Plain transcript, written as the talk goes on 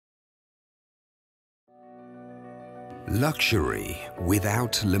Luxury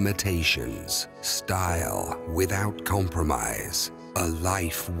without limitations, style without compromise, a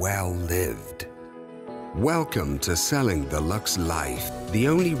life well lived. Welcome to Selling the Luxe Life, the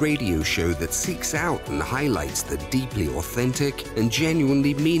only radio show that seeks out and highlights the deeply authentic and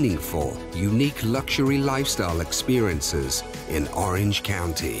genuinely meaningful, unique luxury lifestyle experiences in Orange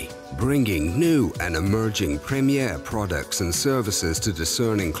County, bringing new and emerging premier products and services to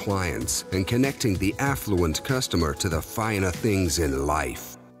discerning clients and connecting the affluent customer to the finer things in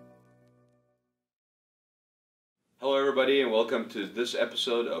life. Hello everybody and welcome to this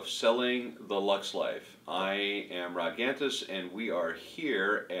episode of Selling the Luxe Life. I am Raad Ghantous and we are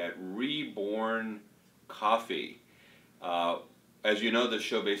here at Reborn Coffee. As you know, this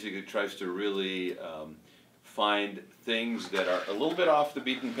show basically tries to really find things that are a little bit off the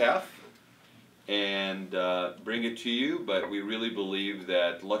beaten path and bring it to you, but we really believe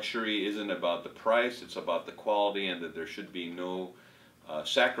that luxury isn't about the price, it's about the quality, and that there should be no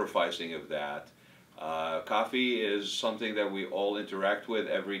sacrificing of that. Coffee is something that we all interact with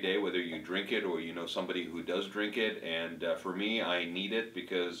every day, whether you drink it or you know somebody who does drink it. And for me, I need it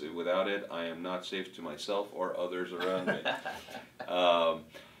because without it, I am not safe to myself or others around me.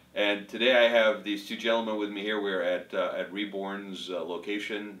 And today I have these two gentlemen with me here. We're at Reborn's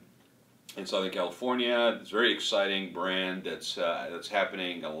location in Southern California. It's a very exciting brand that's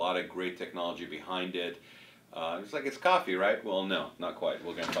happening, a lot of great technology behind it. It's like it's coffee, right? Well, no, not quite.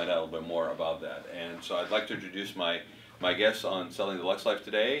 We're going to find out a little bit more about that. And so I'd like to introduce my guests on Selling the Luxe Life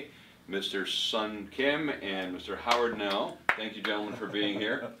today, Mr. Sun Kim and Mr. Howard Nell. Thank you, gentlemen, for being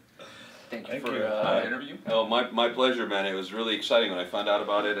here. Thank you for the interview. Oh, my pleasure, man. It was really exciting when I found out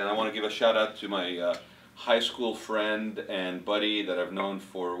about it. And I want to give a shout out to my high school friend and buddy that I've known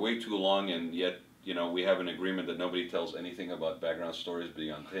for way too long, and yet you know, we have an agreement that nobody tells anything about background stories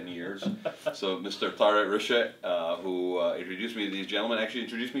beyond 10 years. So Mr. Tarek Risha, who introduced me to these gentlemen, actually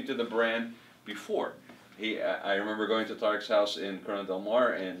introduced me to the brand before. I remember going to Tarek's house in Corona Del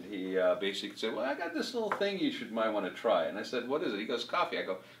Mar, and he basically said, well, I got this little thing you might want to try. And I said, what is it? He goes, coffee. I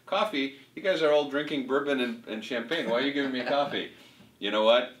go, coffee? You guys are all drinking bourbon and champagne. Why are you giving me coffee? You know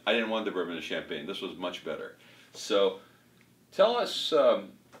what? I didn't want the bourbon and champagne. This was much better. So tell us,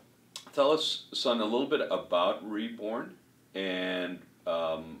 Son, a little bit about Reborn and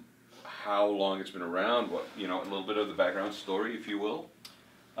how long it's been around. What a little bit of the background story, if you will.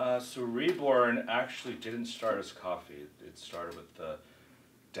 So Reborn actually didn't start as coffee. It started with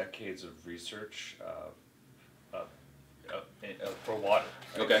decades of research for water.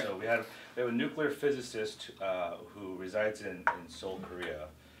 Right? Okay. So we have a nuclear physicist who resides in Seoul, Korea.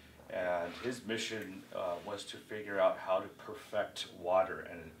 And his mission was to figure out how to perfect water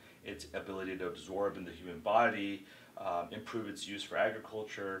and its ability to absorb in the human body, improve its use for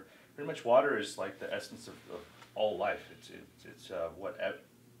agriculture. Pretty much water is like the essence of all life. It's what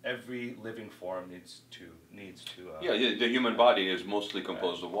every living form needs to. Yeah, the human body is mostly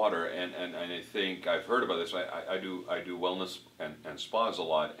composed of water, and I think I've heard about this. I do wellness and spas a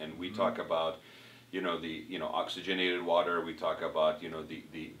lot, and we talk about oxygenated water. We talk about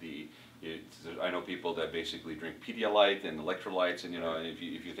I know people that basically drink Pedialyte and electrolytes, and and if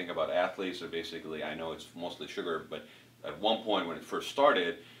you think about athletes, so basically I know it's mostly sugar, but at one point when it first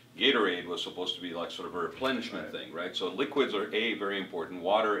started, Gatorade was supposed to be like sort of a replenishment thing, right? So liquids are very important.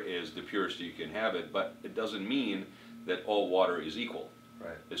 Water is the purest you can have it, but it doesn't mean that all water is equal.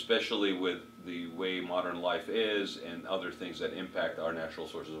 Right. Especially with the way modern life is and other things that impact our natural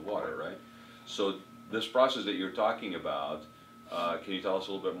sources of water, right? So this process that you're talking about, can you tell us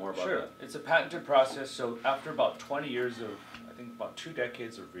a little bit more about that? Sure. It's a patented process. So after about 20 years of, I think about 2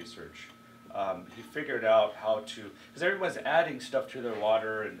 decades of research, he figured out how to, because everyone's adding stuff to their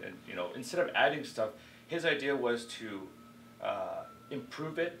water, and instead of adding stuff, his idea was to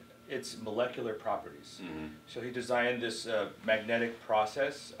improve its molecular properties. Mm-hmm. So he designed this magnetic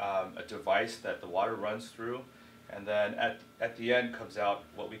process, a device that the water runs through, and then at the end comes out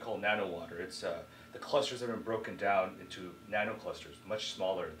what we call nano water. It's the clusters have been broken down into nano clusters, much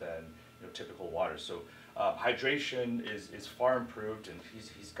smaller than typical water. So hydration is far improved, and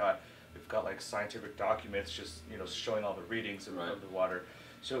we've got like scientific documents just showing all the readings of the water.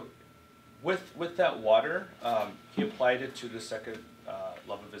 So with that water, he applied it to the second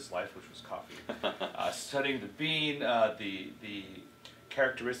love of his life, which was coffee. Studying the bean, the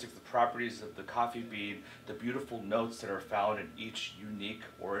characteristics, the properties of the coffee bean, the beautiful notes that are found in each unique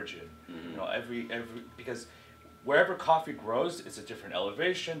origin. Mm-hmm. Because wherever coffee grows, it's a different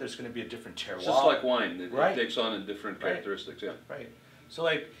elevation. There's going to be a different terroir. It's just like wine. It takes on a different characteristics. Yeah. Right. So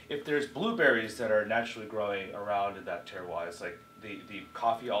like if there's blueberries that are naturally growing around in that terroir, it's like the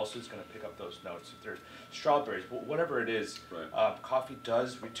coffee also is going to pick up those notes. If there's strawberries, whatever it is, Right. coffee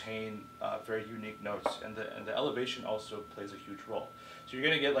does retain very unique notes, and the elevation also plays a huge role. So you're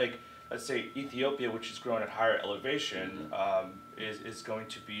going to get like, let's say Ethiopia, which is growing at higher elevation, is going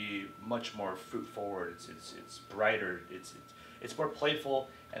to be much more fruit forward. It's brighter. It's more playful,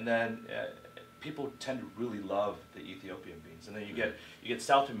 and then people tend to really love the Ethiopian beans. And then you get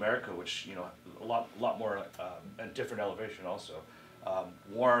South America, which a lot more and different elevation also.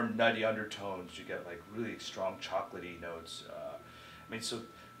 Warm, nutty undertones. You get like really strong chocolatey notes. I mean, so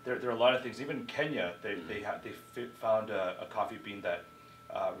there are a lot of things. Even in Kenya, they found a coffee bean that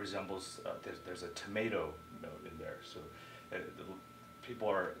resembles. There's a tomato note in there. So people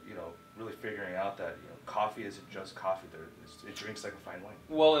are really figuring out that coffee isn't just coffee. It drinks like a fine wine.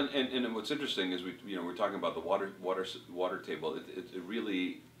 Well, and what's interesting is we're talking about the water table. It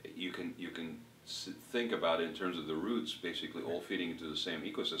really you can think about it in terms of the roots basically all feeding into the same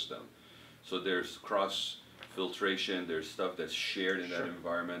ecosystem. So there's cross filtration. There's stuff that's shared in that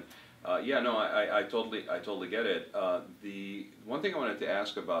environment. Yeah, no, I totally get it. The one thing I wanted to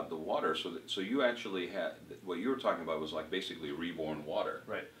ask about the water. So you actually had what you were talking about was like basically reborn water,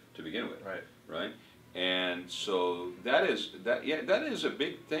 Right. to begin with, Right. And so that is a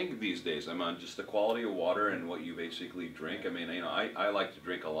big thing these days. I mean, just the quality of water and what you basically drink. I mean, I like to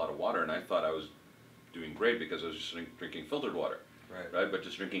drink a lot of water, and I thought I was doing great because I was just drinking filtered water, right? But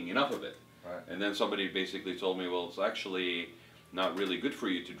just drinking enough of it. Right. And then somebody basically told me, well, it's actually not really good for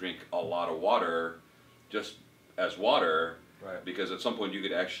you to drink a lot of water just as water, because at some point you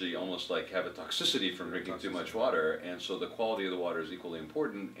could actually almost like have a toxicity from drinking too much water. And so the quality of the water is equally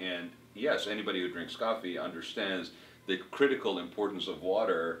important. And yes, anybody who drinks coffee understands the critical importance of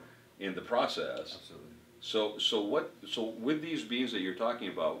water in the process. Absolutely. So with these beans that you're talking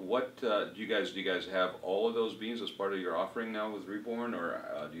about, what do you guys have all of those beans as part of your offering now with Reborn, or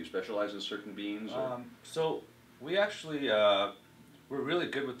do you specialize in certain beans? So we actually we're really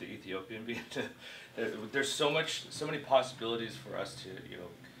good with the Ethiopian bean. There's so many possibilities for us to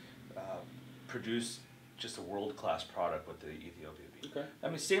produce just a world-class product with the Ethiopian bean. Okay. I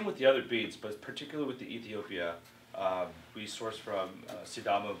mean, same with the other beans, but particularly with the Ethiopia, we source from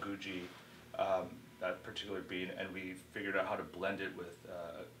Sidamo Guji, that particular bean, and we figured out how to blend it with,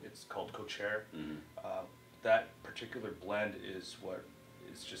 it's called Kocher. That particular blend is what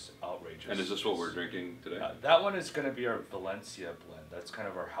is just outrageous. And is this what we're drinking today? That one is going to be our Valencia blend. That's kind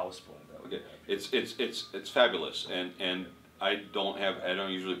of our house blend. Okay, it's fabulous, and I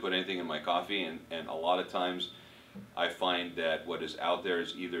don't usually put anything in my coffee, and a lot of times I find that what is out there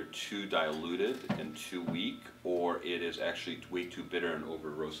is either too diluted and too weak, or it is actually way too bitter and over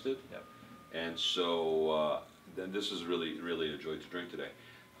roasted. Yep. And so then this is really a joy to drink today.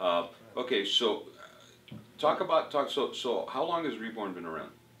 Okay, so so how long has Reborn been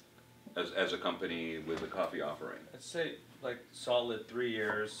around as a company with a coffee offering? I'd say like solid 3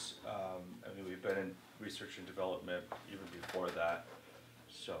 years. I mean, we've been in research and development even before that.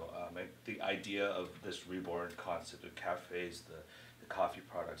 So the idea of this Reborn concept of cafes, the coffee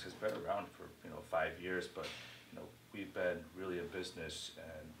products, has been around for 5 years, but we've been really in business,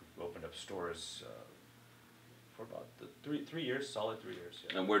 and we've opened up stores for about three years, solid 3 years.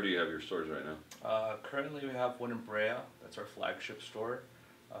 Yeah. And where do you have your stores right now? Currently, we have one in Brea. That's our flagship store,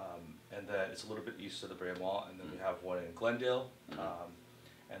 and then it's a little bit east of the Brea Mall. And then we have one in Glendale,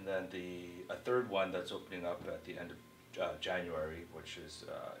 and then a third one that's opening up at the end of January, which is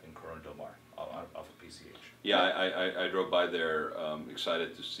in Corona Del Mar, off of PCH. Yeah, I drove by there,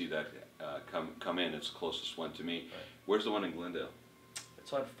 excited to see that come in. It's the closest one to me. Right. Where's the one in Glendale?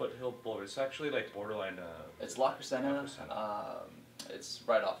 It's on Foothill Boulevard. It's actually like borderline. It's La Crescenta. It's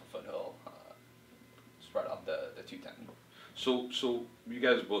right off of Foothill. It's right off the 210. So you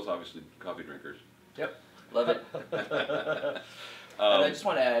guys are both obviously coffee drinkers. Yep. Love it. And I just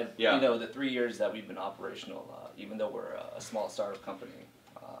want to add, yeah. the 3 years that we've been operational, even though we're a small startup company,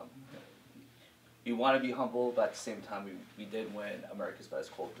 you want to be humble, but at the same time, we did win America's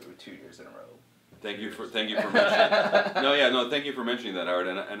Best Cold Brew 2 years in a row. Thank you for mentioning. Thank you for mentioning that, Howard.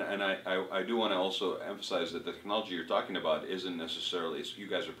 And I do want to also emphasize that the technology you're talking about isn't necessarily you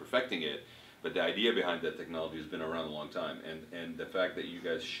guys are perfecting it, but the idea behind that technology has been around a long time. And the fact that you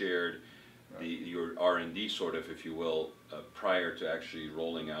guys shared your R&D sort of, if you will, prior to actually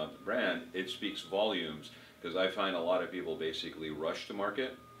rolling out the brand, it speaks volumes, because I find a lot of people basically rush to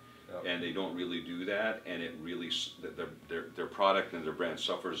market. And they don't really do that, and it really their product and their brand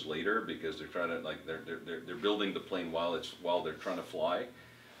suffers later, because they're trying to they're building the plane while they're trying to fly,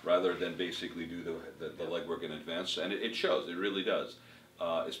 rather than basically do the legwork in advance, and it shows. It really does.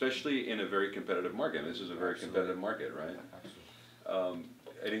 especially in a very competitive market. This is a very competitive market, right? Absolutely.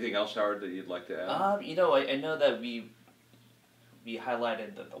 Anything else, Howard, that you'd like to add? I know that we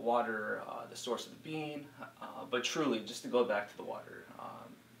highlighted the water, the source of the bean, but truly, just to go back to the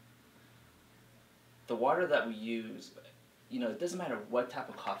water that we use, it doesn't matter what type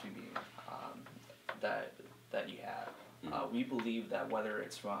of coffee bean that you have. We believe that whether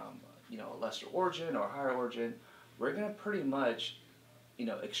it's from a lesser origin or higher origin, we're gonna pretty much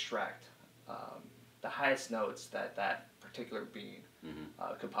extract the highest notes that particular bean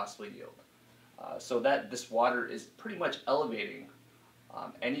could possibly yield. So that this water is pretty much elevating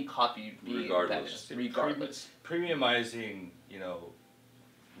any coffee bean regardless. Premiumizing,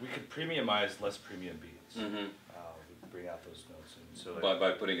 we could premiumize less premium beans. We could bring out those notes. And so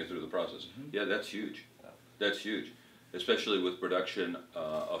by putting it through the process. Yeah, that's huge. That's huge. Especially with production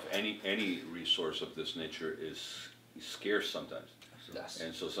of any resource of this nature is scarce sometimes. Yes.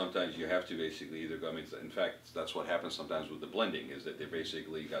 And so sometimes you have to basically either go, in fact, that's what happens sometimes with the blending, is that they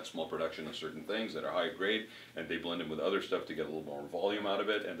basically got small production of certain things that are high grade, and they blend them with other stuff to get a little more volume out of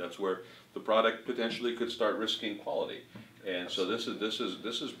it, and that's where the product potentially could start risking quality. And so this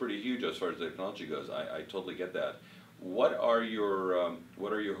is pretty huge as far as the technology goes. I totally get that. What are your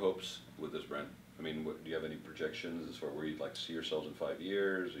hopes with this brand? I mean, do you have any projections as far as where you'd like to see yourselves in 5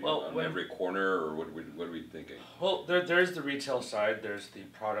 years? On every corner, or what are we thinking? Well, there's the retail side, there's the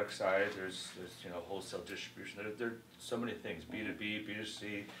product side, there's wholesale distribution. There are so many things, B2B,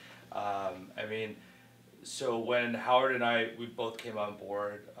 B2C. I mean, so when Howard and we both came on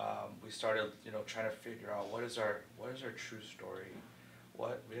board, we started trying to figure out what is our true story.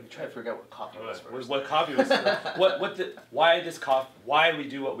 We have Try to figure out what coffee was first. What coffee was? Why we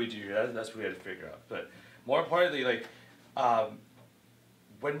do what we do. That's what we had to figure out. But more importantly,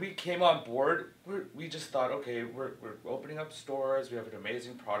 when we came on board, we just thought, okay, we're opening up stores. We have an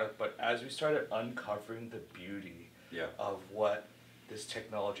amazing product. But as we started uncovering the beauty of what this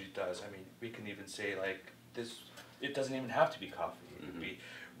technology does, I mean, we can even say this. It doesn't even have to be coffee. It could be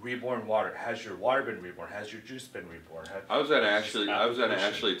reborn water. Has your water been reborn? Has your juice been reborn? I was gonna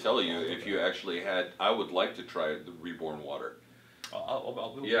actually tell you if you actually had. I would like to try the reborn water.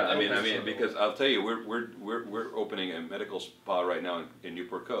 Because I'll tell you, we're opening a medical spa right now in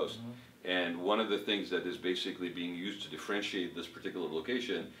Newport Coast, and one of the things that is basically being used to differentiate this particular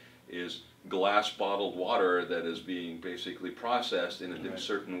location is glass bottled water that is being basically processed in a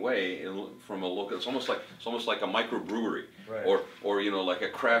certain way from a local. It's almost like a microbrewery, or like a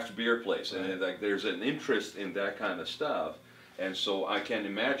craft beer place, and there's an interest in that kind of stuff. And so I can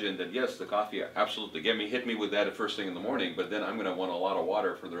imagine that yes, the coffee absolutely hit me with that at first thing in the morning, but then I'm going to want a lot of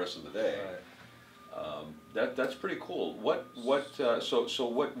water for the rest of the day. That's pretty cool. What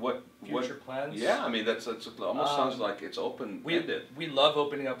future plans? Yeah, I mean that's almost sounds like it's open-ended. We love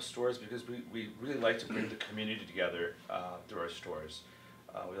opening up stores because we really like to bring the community together through our stores.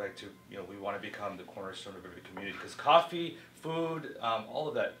 We like to we want to become the cornerstone of every community because coffee, food, all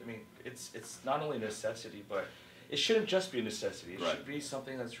of that. I mean, it's not only a necessity, but it shouldn't just be a necessity. It should be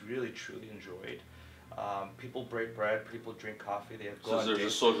something that's really truly enjoyed. People break bread. People drink coffee. They have there's a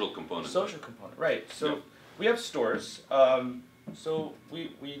social component. Social component, right? So we have stores. So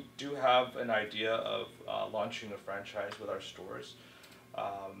we do have an idea of launching a franchise with our stores.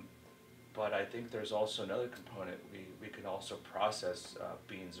 But I think there's also another component. We can also process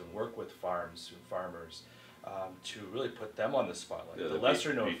beans and work with farms and farmers to really put them on the spotlight. The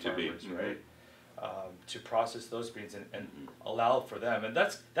lesser known farmers, right? To process those beans and allow for them, and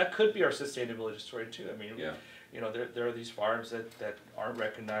that could be our sustainability story too. I mean, there are these farms that aren't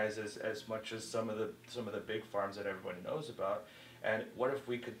recognized as much as some of the big farms that everybody knows about. And what if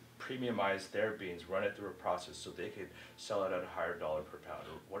we could premiumize their beans, run it through a process so they could sell it at a higher dollar per pound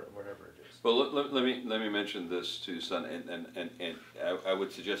or whatever it is? Well, let me mention this too, son, and I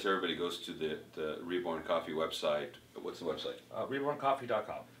would suggest everybody goes to the Reborn Coffee website. What's the website?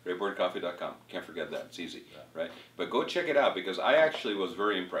 RebornCoffee.com. RebornCoffee.com. Can't forget that. It's easy, right? But go check it out because I actually was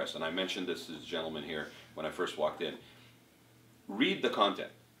very impressed, and I mentioned this to this gentleman here when I first walked in. Read the content,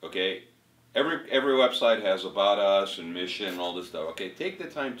 okay? Every website has about us and mission and all this stuff. Okay, take the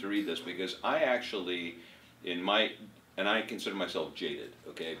time to read this because I actually, and I consider myself jaded.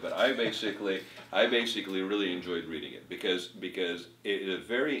 Okay, but I basically really enjoyed reading it because it is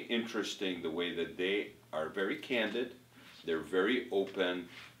very interesting the way that they are very candid, they're very open,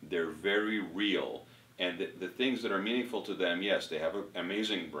 they're very real, and the things that are meaningful to them. Yes, they have an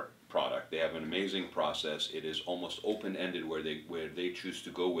amazing product. They have an amazing process. It is almost open-ended where they choose to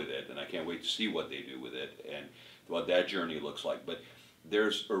go with it, and I can't wait to see what they do with it and what that journey looks like. But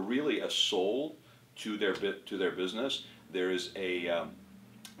there's really a soul to their business. There is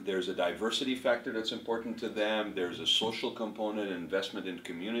There's a diversity factor that's important to them. There's a social component, investment in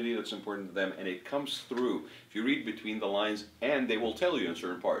community that's important to them, and it comes through. If you read between the lines, and they will tell you in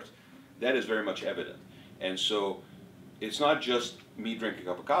certain parts, that is very much evident. And so it's not just me drinking a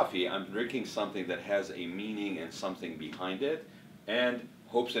cup of coffee. I'm drinking something that has a meaning and something behind it, and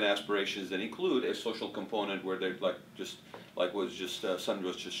hopes and aspirations that include a social component where they're like was just Sun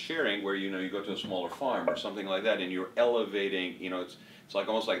was just sharing, where you go to a smaller farm or something like that, and you're elevating. It's like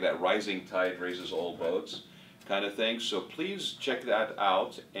almost like that rising tide raises all boats kind of thing. So please check that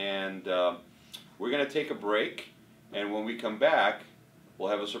out, and we're going to take a break, and when we come back, we'll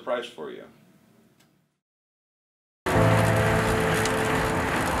have a surprise for you.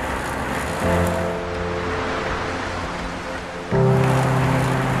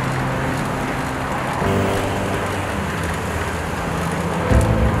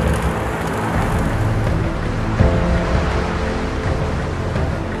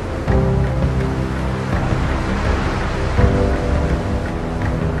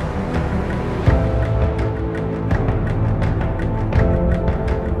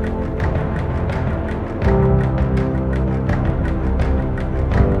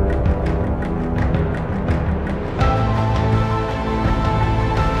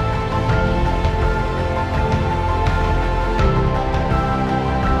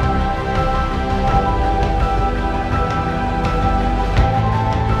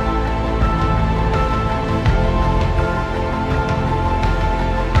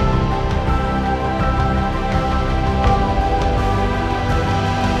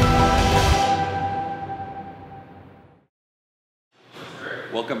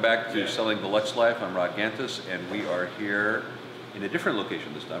 Welcome back to Selling the Luxe Life. I'm Raad Ghantous, and we are here in a different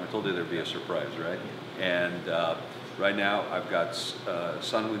location this time. I told you there'd be a surprise, right? And right now I've got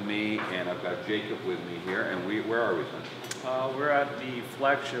Sun with me, and I've got Jacob with me here. And where are we, Sun? We're at the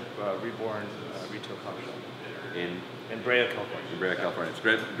flagship Reborn retail coffee shop in Brea, California. In Brea, California.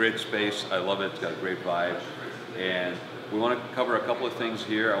 It's great space. I love it. It's got a great vibe. And we want to cover a couple of things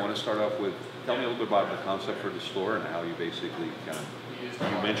here. I want to start off with, tell me a little bit about the concept for the store and how you basically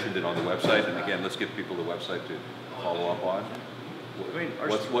you mentioned it on the website. And again, let's give people the website to follow up on.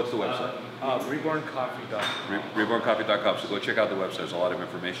 What's the website? Reborncoffee.com. Reborncoffee.com. So go check out the website. There's a lot of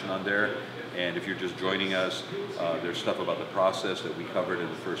information on there. And if you're just joining us, there's stuff about the process that we covered in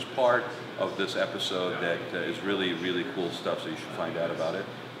the first part of this episode that is really, really cool stuff. So you should find out about it.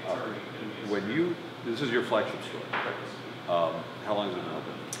 This is your flagship store. How long has it been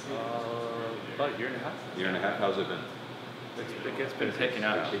open? About a year and a half. Year and a half. How's it been? It's been picking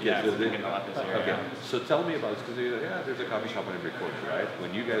up. It gets busy? A lot busier. Okay. So tell me about this, because there's a coffee shop on every corner, right?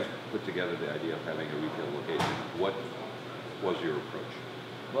 When you guys put together the idea of having a retail location, what was your approach?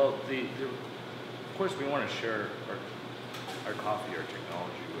 Well, of course, we want to share our coffee, our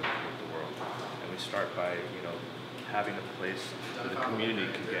technology with the world, and we start by having a place where the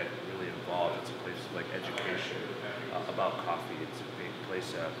community can get really involved. It's a place like education about coffee. It's a big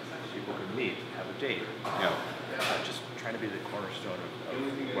place people can meet, have a date. Just trying to be the cornerstone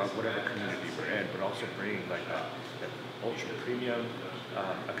of whatever community we're in, but also bringing like that ultra premium,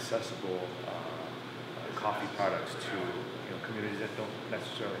 accessible coffee products to communities that don't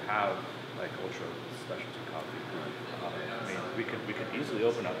necessarily have like ultra specialty coffee. I mean, we could easily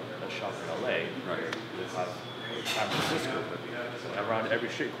open up a shop in LA, right? We'll have San Francisco, but around every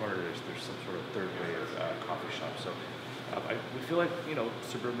street corner there's some sort of third wave coffee shop. So we feel like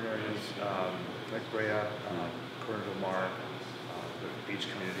suburban areas like Brea, Corona del Mar, the beach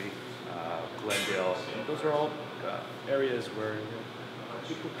community, Glendale, those are all areas where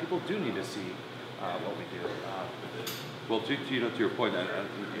people do need to see what we do. Well, to your point,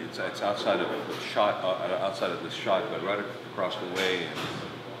 it's outside of the shot, but right across the way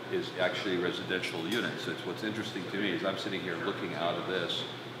is actually residential units. What's interesting to me is I'm sitting here looking out of this,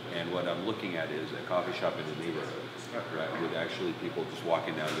 and what I'm looking at is a coffee shop in the neighborhood, right? With actually people just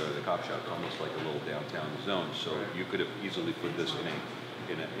walking down to go to the coffee shop. It's almost like a little downtown zone. So you could have easily put this in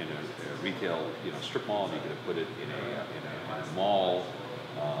a retail strip mall, and you could have put it in a mall.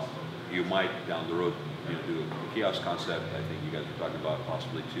 You might down the road do a kiosk concept. I think you guys were talking about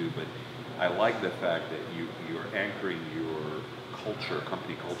possibly too. But I like the fact that you're anchoring your culture,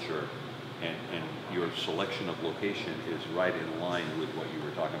 company culture, and your selection of location is right in line with what you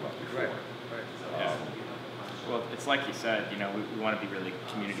were talking about before. Right. Well, it's like you said, we want to be really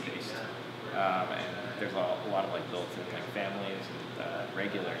community based, and there's a lot of like built-in like families and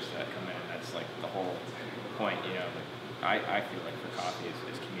regulars that come in. That's like the whole point. I feel like for coffee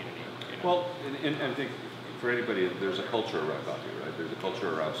is community. Well, and I think for anybody, there's a culture around coffee, right? There's a culture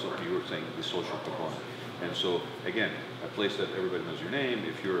around, so you were saying the social component. And so, again, a place that everybody knows your name,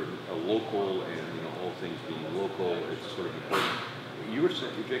 if you're a local and, you know, all things being local, it's sort of important. You were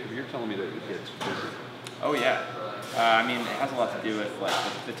saying, Jacob, you're telling me that it gets busy. Oh yeah. I mean, it has a lot to do with like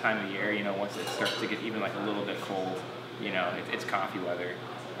the time of year. You know, once it starts to get even like a little bit cold, you know, it's coffee weather.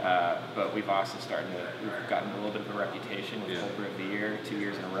 But we've also we've gotten a little bit of a reputation with Cold Brew of the Year 2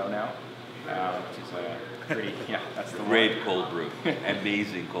 years in a row now, which is pretty, that's the Great cold brew,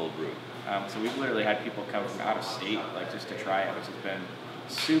 amazing cold brew. So we've literally had people come from out of state, like just to try it, which has been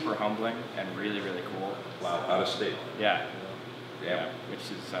super humbling and really, really cool. Wow, out of state. Yeah, which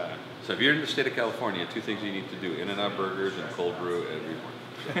is... So if you're in the state of California, 2 things you need to do: In-N-Out burgers and cold brew every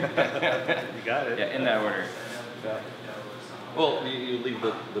morning. You got it. Yeah, in that order. Yeah. Well, you leave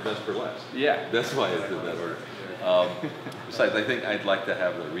the best for last. Yeah. That's why it's in that order. Besides, I think I'd like to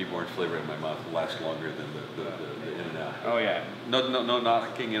have the Reborn flavor in my mouth last longer than the In-N-Out. Oh yeah. No,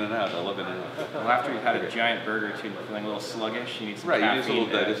 not King In-N-Out. I love In-N-Out. Well, after you've had a giant burger too, feeling a little sluggish, you need some right, caffeine. you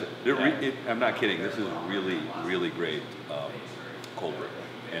need a little digestion. I'm not kidding. This is really, really great cold brew.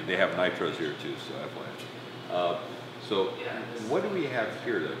 And they have nitros here too, so FYI. So what do we have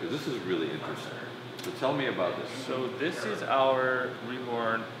here though? Because this is really interesting. So tell me about this. So this is our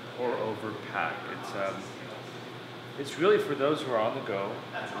Reborn pour over pack. It's really for those who are on the go,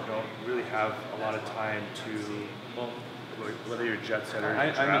 who don't really have a lot of time to, well, whether you're jet setter or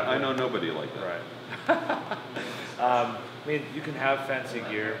I know nobody like that. Right. I mean, you can have fancy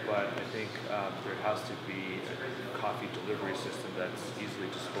gear, but I think there has to be a coffee delivery system that's easily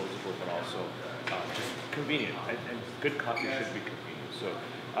disposable, but also just convenient. And good coffee should be convenient. So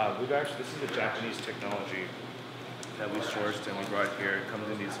this is a Japanese technology that we sourced and we brought here. It comes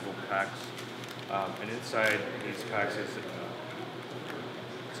in these little packs. And inside these packs is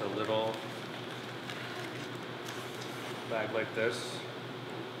it's a little bag like this.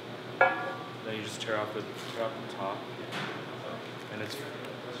 Then you just tear off the top, and it's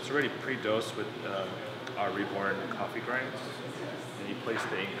already pre-dosed with our Reborn coffee grinds. And you place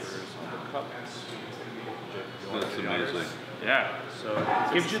the anchors on the cup. That's amazing. Yeah, so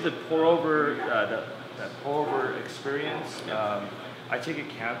it gives you the pour over, that pour over experience. I take it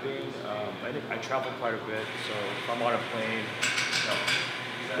camping. I travel quite a bit, so if I'm on a plane,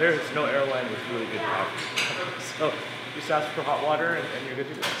 there's no airline with really good coffee. So just ask for hot water and you're good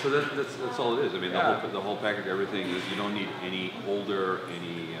to go. So that's all it is. I mean, the whole package, everything is. You don't need any holder,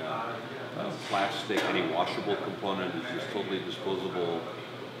 any plastic, any washable component. It's just totally disposable.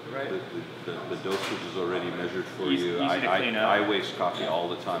 Right. The dosage is already measured for you. Easy to clean up. I waste coffee all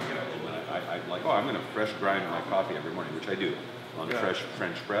the time. I'm like, I'm going to fresh grind my coffee every morning, which I do on a fresh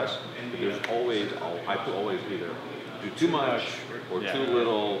French press. But there's always, I could always either do too much or too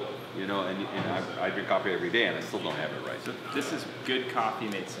little, you know, and I drink coffee every day and I still don't have it right. So this is good coffee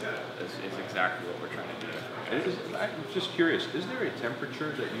made simple. Is exactly what we're trying to do. I'm just curious, is there a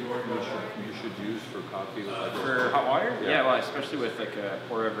temperature that you should use for coffee? For hot water? Yeah, well, especially with like a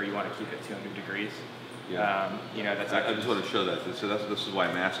pour over, you want to keep it 200 degrees. Yeah. You know, that's I just want to show that. So this is why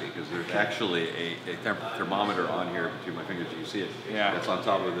I'm asking, because there's actually a thermometer on here between my fingers. You can see it. Yeah. That's on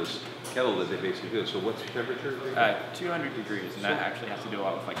top of this kettle that they basically do. So what's the temperature? 200 degrees, and that actually has to do a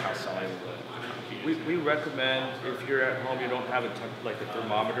lot with like how soluble the coffee is. We recommend if you're at home, you don't have a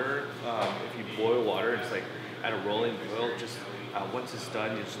thermometer. If you boil water, it's like at a rolling boil. Just once it's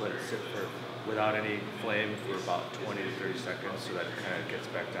done, you just let it sit without any flame for about 20 to 30 seconds, so that it kind of gets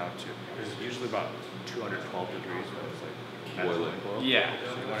back down to. It's usually about 212 degrees when it's like at a rolling boil. Yeah.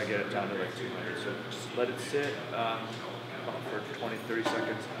 So you want to get it down to like 200. So just let it sit for 20, 30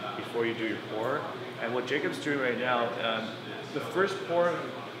 seconds before you do your pour. And what Jacob's doing right now, the first pour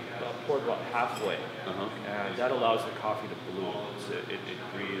poured about halfway, and that allows the coffee to bloom. So it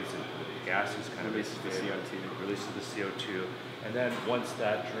breathes and the gases kind of releases the CO2. Releases the CO2, and then once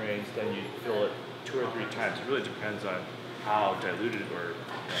that drains, then you fill it 2 or 3 times. It really depends on how diluted or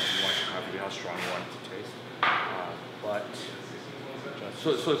you want your coffee to be, how strong you want it to taste.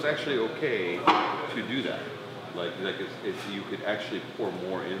 So it's actually okay to do that. Like it's you could actually pour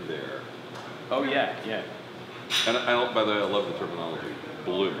more in there. Oh yeah. And by the way, I love the terminology,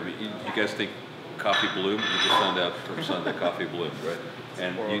 bloom. I mean, you guys think coffee bloom? You just found out from Sunday, coffee bloomed, right?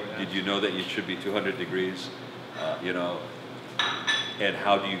 And did you know that it should be 200 degrees? You know, and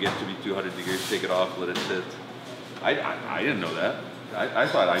how do you get to be 200 degrees? Take it off, let it sit. I didn't know that. I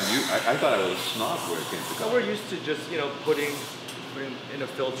thought I knew. I thought I was a snob where it came to coffee. So we're used to just putting in a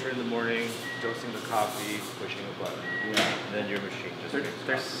filter in the morning, dosing the coffee, pushing a button, and then your machine just.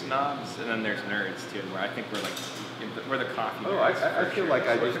 There's snobs and then there's nerds too. Where I think we're like we're the coffee. Oh, guys, I for feel sure. like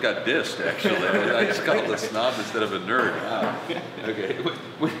I just got dissed, actually. I just called a snob instead of a nerd. Wow. Okay,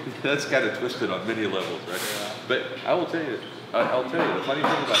 that's kind of twisted on many levels, right? Yeah. But I will tell you, the funny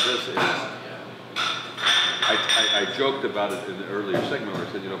thing about this is, I joked about it in the earlier segment where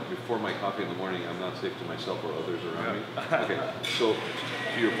I said, before my coffee in the morning, I'm not safe to myself or others around me. Okay, so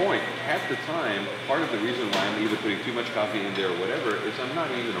to your point, half the time, part of the reason why I'm either putting too much coffee in there or whatever is I'm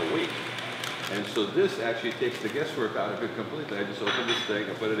not even awake. And so this actually takes the guesswork out of it completely. I just open this thing,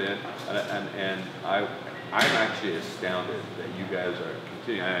 I put it in, and I'm actually astounded that you guys are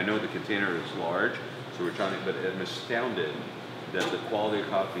continuing. I know the container is large, so we're trying to, but I'm astounded that the quality of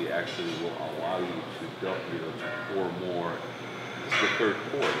coffee actually will allow you to pour more. It's the third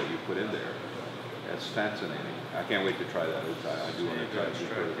pour that you put in there. That's fascinating. I can't wait to try that. I do want to try it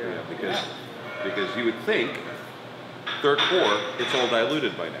because you would think third pour, it's all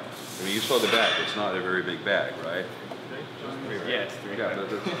diluted by now. I mean, you saw the bag. It's not a very big bag, right? Yeah, it's 3. Yeah,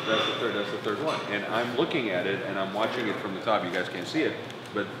 that's the third one. And I'm looking at it, and I'm watching it from the top. You guys can't see it,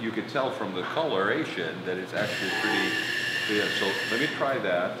 but you can tell from the coloration that it's actually pretty. Yeah, so let me try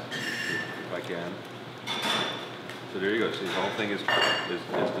that if I can. So there you go. See, the whole thing is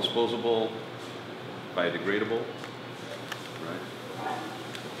disposable, biodegradable, right?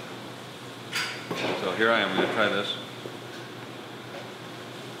 So here I am. I'm going to try this.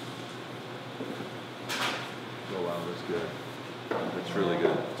 Oh wow, that's good. That's really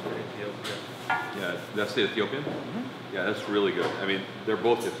good. Yeah, that's the Ethiopian? Mm-hmm. Yeah, that's really good. I mean, they're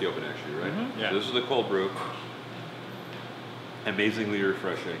both Ethiopian actually, right? Mm-hmm. Yeah. So this is the cold brew. Amazingly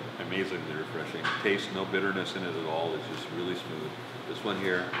refreshing. Amazingly refreshing. Taste, no bitterness in it at all. It's just really smooth. This one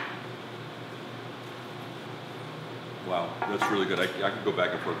here. Wow, that's really good. I could go back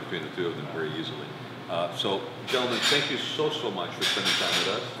and forth between the two of them very easily. So, gentlemen, thank you so much for spending time with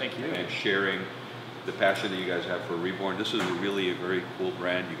us. Thank you. And sharing the passion that you guys have for Reborn. This is really a very cool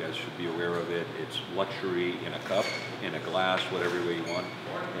brand. You guys should be aware of it. It's luxury in a cup, in a glass, whatever way you want.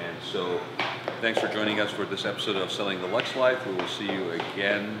 And so, thanks for joining us for this episode of Selling the Luxe Life. We will see you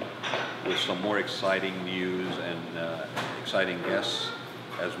again with some more exciting news and exciting guests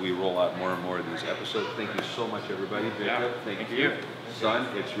as we roll out more and more of these episodes. Thank you so much, everybody. Jacob, Yeah, thank you. Son,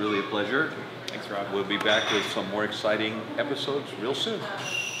 it's really a pleasure. Thanks, Rob. We'll be back with some more exciting episodes real soon.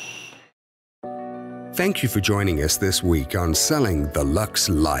 Thank you for joining us this week on Selling the Luxe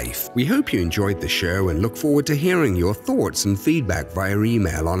Life. We hope you enjoyed the show and look forward to hearing your thoughts and feedback via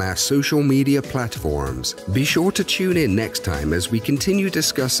email on our social media platforms. Be sure to tune in next time as we continue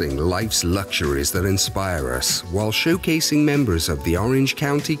discussing life's luxuries that inspire us while showcasing members of the Orange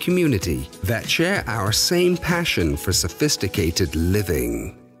County community that share our same passion for sophisticated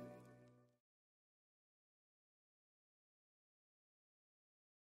living.